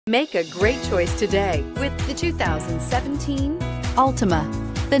Make a great choice today with the 2017 Altima.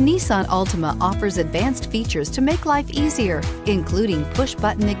 The Nissan Altima offers advanced features to make life easier, including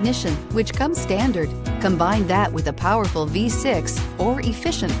push-button ignition, which comes standard. Combine that with a powerful V6 or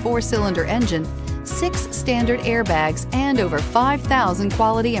efficient 4-cylinder engine, 6 standard airbags, and over 5,000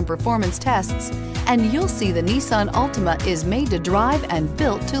 quality and performance tests, and you'll see the Nissan Altima is made to drive and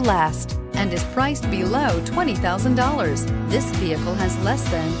built to last, and is priced below $20,000. This vehicle has less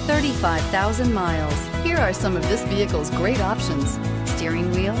than 35,000 miles. Here are some of this vehicle's great options: steering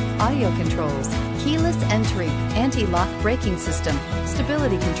wheel audio controls, keyless entry, anti-lock braking system,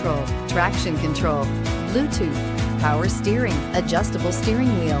 stability control, traction control, Bluetooth, power steering, adjustable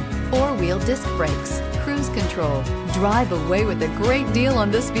steering wheel, 4-wheel disc brakes, cruise control. Drive away with a great deal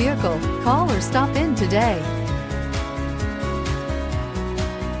on this vehicle. Call or stop in today.